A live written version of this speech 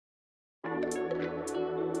After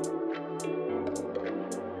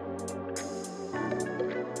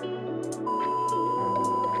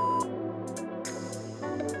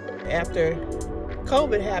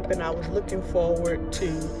COVID happened, I was looking forward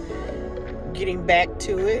to getting back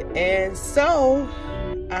to it, and so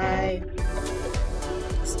I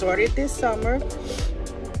started this summer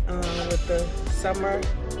with the summer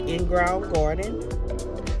in-ground garden.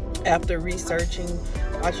 After researching,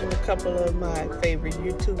 watching a couple of my favorite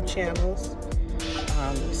YouTube channels,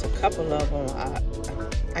 there's a couple of them.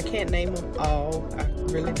 I can't name them all. I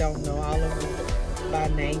really don't know all of them by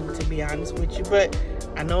name, to be honest with you, but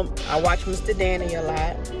I know I watch Mr. Danny a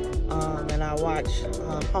lot, and I watch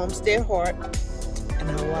Homestead Heart,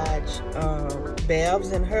 and I watch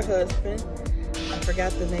Bevs and her husband. I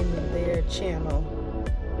forgot the name of their channel.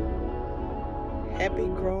 Happy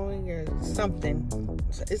Growing or something.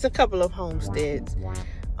 It's a couple of homesteads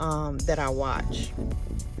that I watch,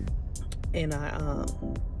 and I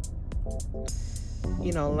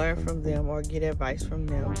you know, learn from them or get advice from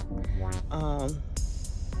them.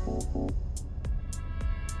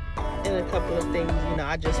 And a couple of things, you know,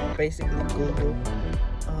 I just basically Google.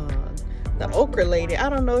 The Okra Lady, I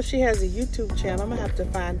don't know if she has a YouTube channel. I'm gonna have to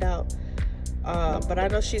find out, but I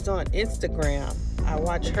know she's on Instagram. I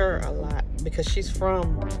watch her a lot because she's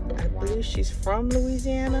from, I believe she's from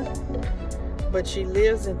Louisiana, but she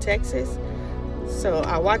lives in Texas. So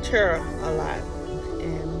I watch her a lot,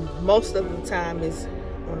 and most of the time is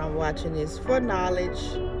when I'm watching is for knowledge,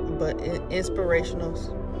 but inspirational.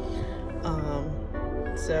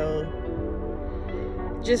 So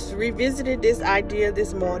just revisited this idea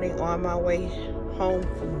this morning on my way home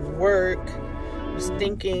from work. Was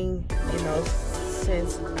thinking, you know,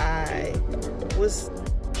 since I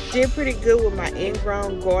did pretty good with my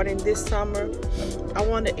in-ground garden this summer, I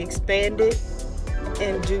want to expand it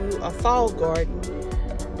and do a fall garden.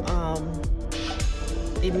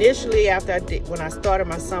 Initially, when I started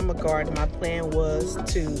my summer garden, my plan was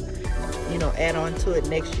to, you know, add on to it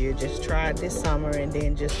next year. Just try it this summer and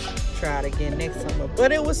then just try it again next summer.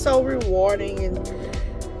 But it was so rewarding, and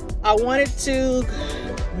I wanted to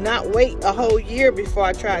not wait a whole year before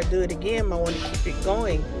I try to do it again. I want to keep it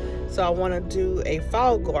going. So I want to do a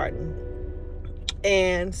fall garden.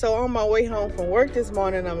 And so on my way home from work this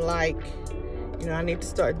morning, I'm like, you know, I need to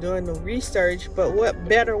start doing the research. But what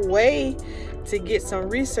better way to get some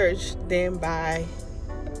research than by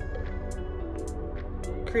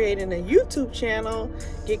creating a YouTube channel,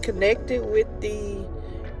 get connected with the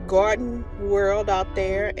garden world out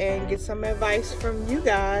there, and get some advice from you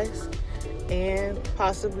guys and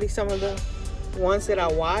possibly some of the ones that I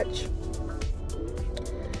watch.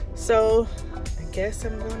 So I guess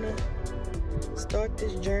I'm gonna start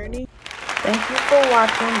this journey. Thank you for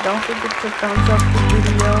watching. Don't forget to thumbs up the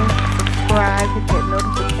video, subscribe, hit that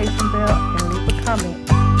notification bell, and leave a comment.